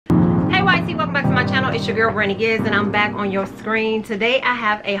back to my channel. It's your girl Brandy Gibbs and I'm back on your screen. Today I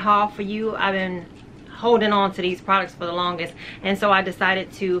have a haul for you. I've been holding on to these products for the longest, and so I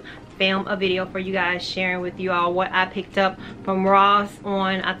decided to film a video for you guys, sharing with you all what I picked up from Ross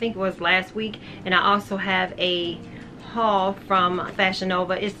on, I think it was last week. And I also have a haul from Fashion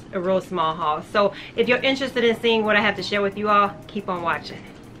Nova. It's a real small haul, so if you're interested in seeing what I have to share with you all, keep on watching.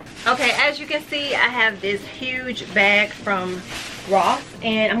 Okay, as you can see, I have this huge bag from Ross,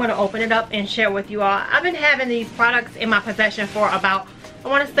 and I'm going to open it up and share with you all. I've been having these products in my possession for about, I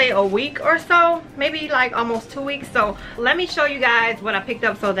want to say, a week or so, maybe like almost 2 weeks. So let me show you guys what I picked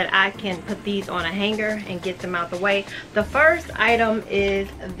up so that I can put these on a hanger and get them out the way. The first item is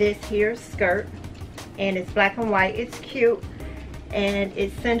this here skirt, and it's black and white. It's cute, and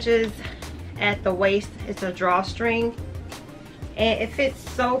it cinches at the waist. It's a drawstring, and it fits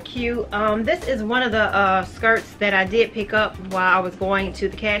so cute. This is one of the skirts that I did pick up while I was going to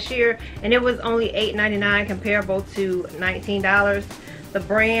the cashier, and it was only $8.99 comparable to $19. The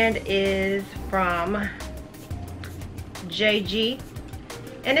brand is from JG,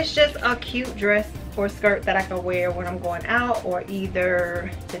 and it's just a cute dress or skirt that I can wear when I'm going out, or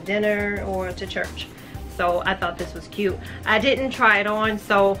either to dinner or to church. So I thought this was cute. I didn't try it on,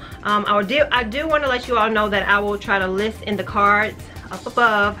 so I do want to let you all know that I will try to list in the cards up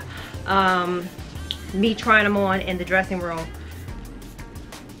above me trying them on in the dressing room.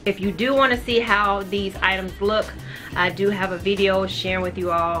 If you do want to see how these items look, I do have a video sharing with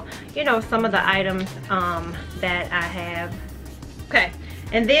you all, you know, some of the items that I have. Okay,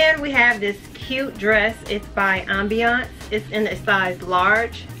 and then we have this cute dress. It's by Ambiance. It's in a size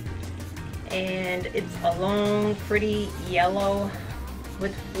large, and it's a long pretty yellow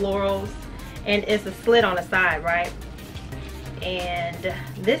with florals, and it's a slit on the side, right? And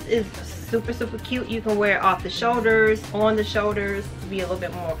this is super cute. You can wear it off the shoulders, on the shoulders, to be a little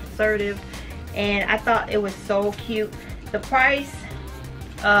bit more assertive. And I thought it was so cute. The price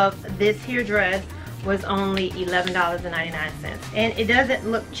of this here dress was only $11.99, and it doesn't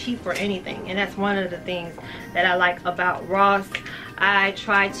look cheap or anything. And that's one of the things that I like about Ross. I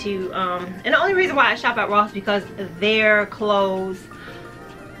try to and the only reason why I shop at Ross, because their clothes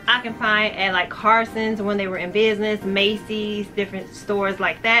I can find at like Carson's when they were in business, Macy's, different stores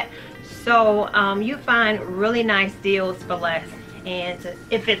like that. So you find really nice deals for less, and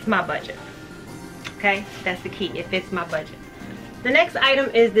it fits my budget. Okay, that's the key. It fits my budget. The next item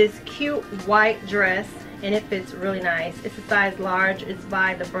is this cute white dress, and it fits really nice. It's a size large. It's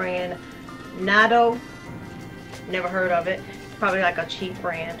by the brand Nado. Never heard of it. It's probably like a cheap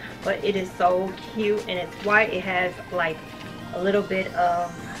brand, but it is so cute, and it's white. It has like a little bit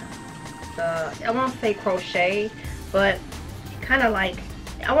of the, I won't say crochet, but kind of like,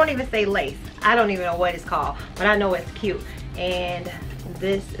 I won't even say lace. I don't even know what it's called, but I know it's cute. And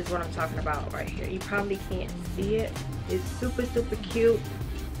this is what I'm talking about right here. You probably can't see it. It's super cute.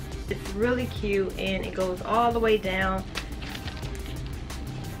 It's really cute, and it goes all the way down.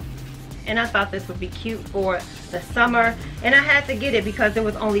 And I thought this would be cute for the summer, and I had to get it because it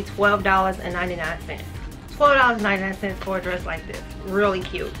was only $12.99. $12.99 for a dress like this. Really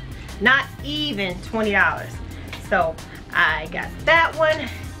cute. Not even $20. So I got that one.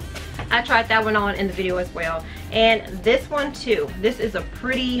 I tried that one on in the video as well. And this one too. This is a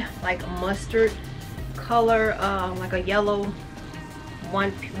pretty like mustard color, like a yellow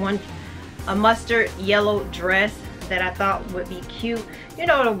a mustard yellow dress that I thought would be cute, you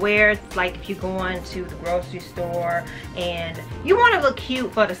know, to wear like if you're going to the grocery store and you want to look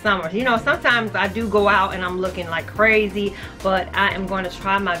cute for the summer. You know, sometimes I do go out and I'm looking like crazy, but I am going to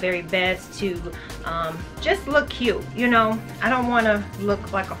try my very best to just look cute. You know, I don't want to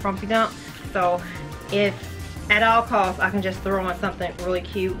look like a frumpy dump, so if at all costs I can just throw on something really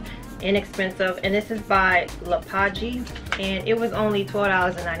cute, inexpensive. And this is by Lapagi, and it was only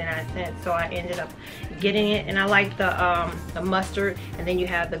 $12.99, so I ended up getting it. And I like the mustard, and then you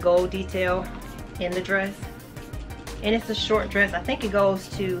have the gold detail in the dress, and it's a short dress. I think it goes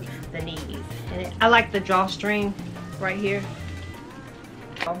to the knees, and I like the drawstring right here,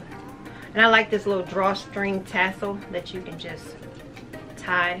 and I like this little drawstring tassel that you can just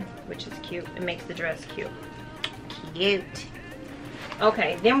tie, which is cute. It makes the dress cute.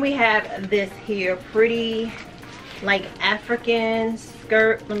 Okay, then we have this here pretty like African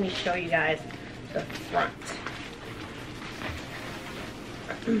skirt. Let me show you guys the front.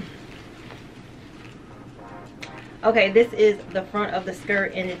 Okay, this is the front of the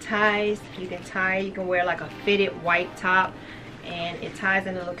skirt, and it ties. You can tie, you can wear like a fitted white top, and it ties,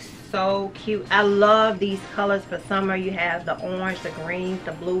 and it looks so cute. I love these colors for summer. You have the orange, the green,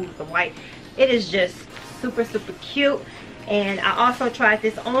 the blue, the white. It is just super cute. And I also tried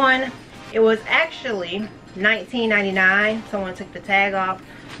this on, It was actually $19.99. Someone took the tag off,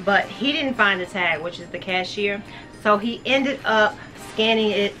 but he didn't find the tag, which is the cashier. So he ended up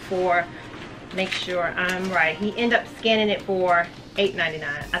scanning it for, make sure I'm right, he ended up scanning it for $8.99.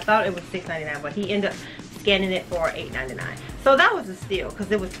 I thought it was $6.99, but he ended up scanning it for $8.99. So that was a steal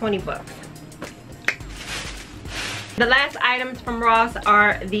because it was 20 bucks. The last items from Ross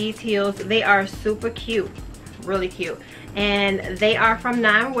are these heels. They are super cute, really cute, and they are from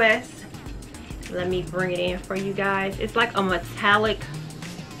Nine West. Let me bring it in for you guys. It's like a metallic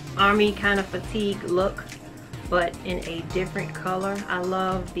army kind of fatigue look, but in a different color. I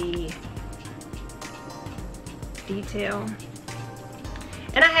love the detail.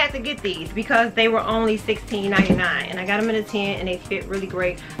 And I had to get these because they were only $16.99, and I got them in a 10 and they fit really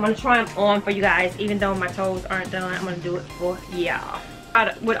great. I'm gonna try them on for you guys, even though my toes aren't done. I'm gonna do it for y'all.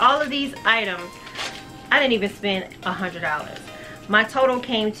 With all of these items, I didn't even spend $100. My total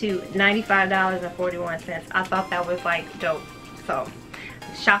came to $95.41. I thought that was like dope. So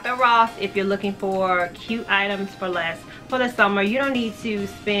shop at Ross if you're looking for cute items for less for the summer. You don't need to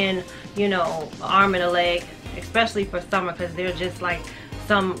spend, you know, an arm and a leg, especially for summer, because they're just like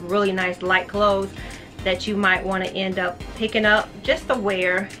some really nice light clothes that you might want to end up picking up just to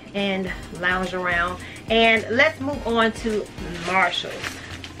wear and lounge around. And let's move on to Marshalls.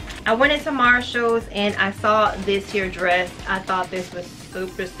 I went into Marshalls and I saw this here dress. I thought this was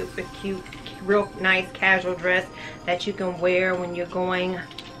super cute, real nice casual dress that you can wear when you're going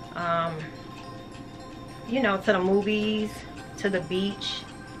you know, to the movies, to the beach,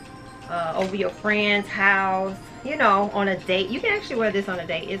 over your friend's house, you know, on a date. You can actually wear this on a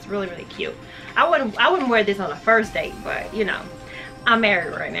date. It's really cute. I wouldn't wear this on a first date, but you know, I'm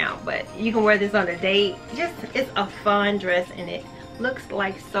married right now, but you can wear this on a date. Just, it's a fun dress and it looks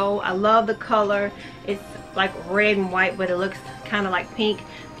like so. I love the color. It's like red and white, but it looks kind of like pink.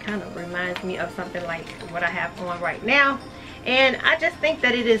 Kind of reminds me of something like what I have on right now, and I just think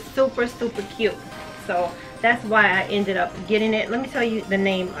that it is super cute. So that's why I ended up getting it. Let me tell you the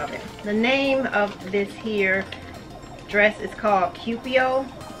name of it. The name of this here dress is called Cupio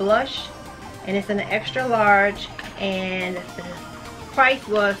Blush, and it's an extra large, and the price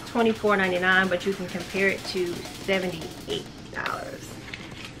was $24.99, but you can compare it to $78.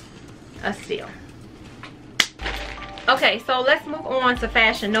 A steal. Okay, so let's move on to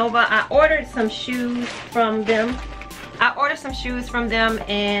Fashion Nova. I ordered some shoes from them.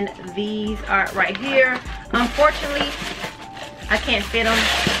 And these are right here. Unfortunately, I can't fit them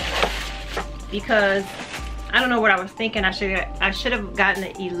because I don't know what I was thinking. I should have gotten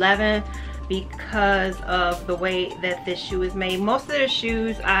an 11 because of the way that this shoe is made. Most of the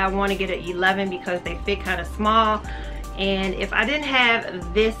shoes I want to get an 11 because they fit kind of small, and if I didn't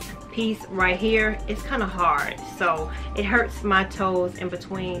have this piece right here, it's kind of hard, so it hurts my toes in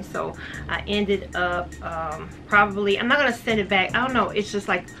between. So I ended up probably, I'm not gonna send it back. I don't know, it's just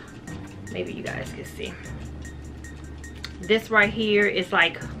like, maybe you guys can see this right here is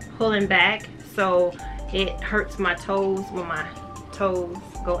like pulling back, so it hurts my toes when my toes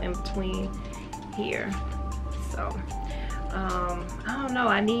go in between here. So I don't know,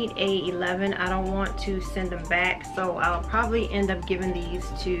 I need a 11. I don't want to send them back, so I'll probably end up giving these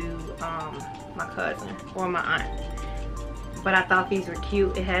to my cousin or my aunt. But I thought these were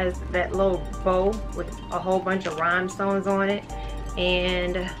cute. It has that little bow with a whole bunch of rhinestones on it,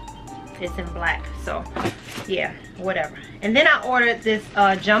 and it's in black, so yeah, whatever. And then I ordered this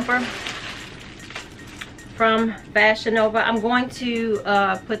jumper from Fashion Nova. I'm going to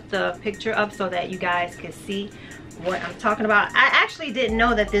put the picture up so that you guys can see what I'm talking about. I actually didn't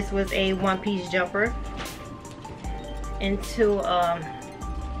know that this was a one-piece jumper until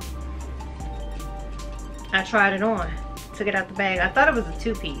I tried it on, took it out the bag. I thought it was a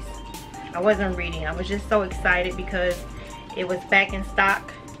two-piece. I wasn't reading. I was just so excited because it was back in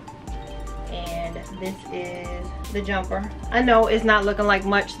stock, and this is the jumper. I know it's not looking like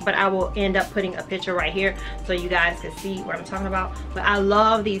much, but I will end up putting a picture right here so you guys can see what I'm talking about. But I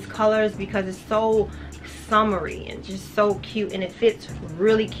love these colors because it's so summery and just so cute, and it fits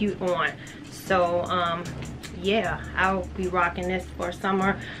really cute on. So yeah, I'll be rocking this for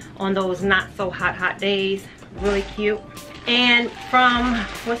summer on those not so hot days. Really cute. And from,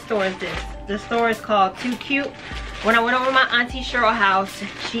 what store is this? The store is called Too Cute. When I went over to my auntie Cheryl's house,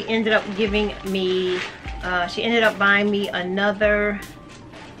 she ended up giving me she ended up buying me another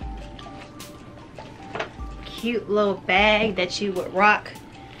cute little bag that she would rock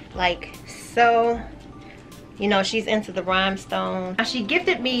like so. You know, she's into the rhinestone. She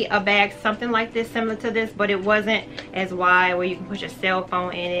gifted me a bag something like this, similar to this, but it wasn't as wide, where you can put your cell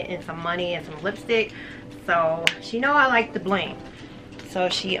phone in it and some money and some lipstick. So she know I like the bling, so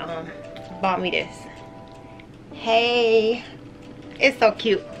she bought me this. Hey, it's so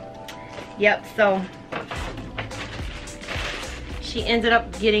cute. Yep, so she ended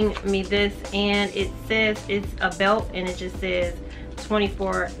up getting me this, and it says it's a belt, and it just says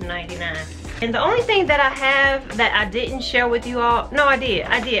 $24.99. And the only thing that I have that I didn't share with you all, no, I did.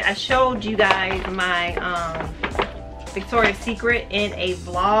 I showed you guys my Victoria's Secret in a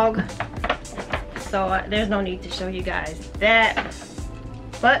vlog, so there's no need to show you guys that.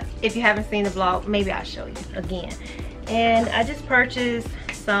 But if you haven't seen the vlog, maybe I'll show you again. And I just purchased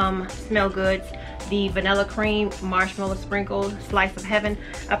some Smell Goods, the vanilla cream marshmallow sprinkles slice of heaven.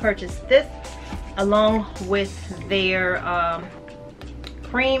 I purchased this along with their hand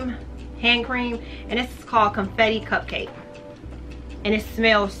cream, and this is called Confetti Cupcake, and it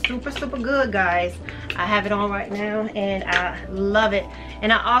smells super good, guys. I have it on right now and I love it.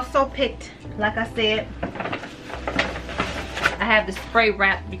 And I also picked, like I said, I have the spray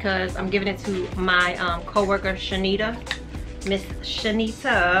wrap because I'm giving it to my co-worker Shanita, Miss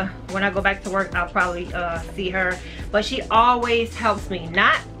Shanita. When I go back to work, I'll probably see her, but she always helps me.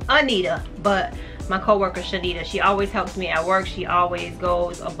 Not Anita, but my co-worker Shanita. She always helps me at work. She always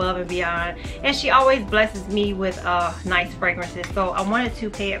goes above and beyond, and she always blesses me with nice fragrances. So I wanted to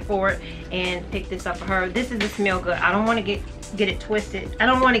pay it forward and pick this up for her. This is the Smell Good. I don't want to get it twisted. I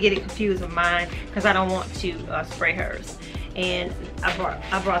don't want to get it confused with mine because I don't want to spray hers. And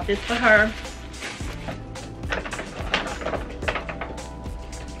I brought this for her.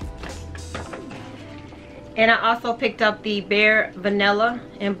 And I also picked up the Bare Vanilla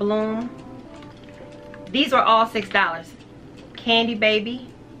and Bloom. These were all $6. Candy Baby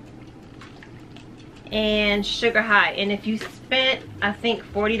and Sugar High. And if you spent, I think,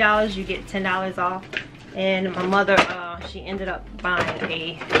 $40, you get $10 off. And my mother, she ended up buying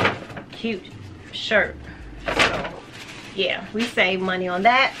a cute shirt. So yeah, we saved money on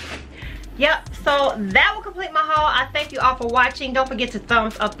that. Yep, so that will complete my haul. I thank you all for watching. Don't forget to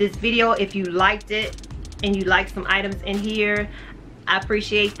thumbs up this video if you liked it and you like some items in here. I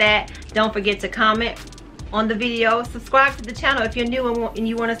appreciate that. Don't forget to comment on the video. Subscribe to the channel if you're new and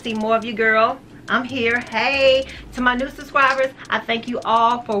you want to see more of your girl. I'm here. Hey, to my new subscribers, I thank you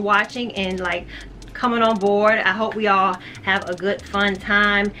all for watching and like coming on board. I hope we all have a good fun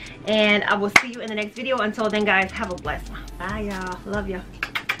time, and I will see you in the next video. Until then, guys, have a blessed one. Bye, y'all. Love you.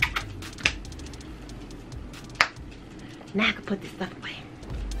 Now I can put this stuff away.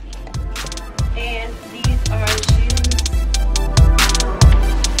 And these are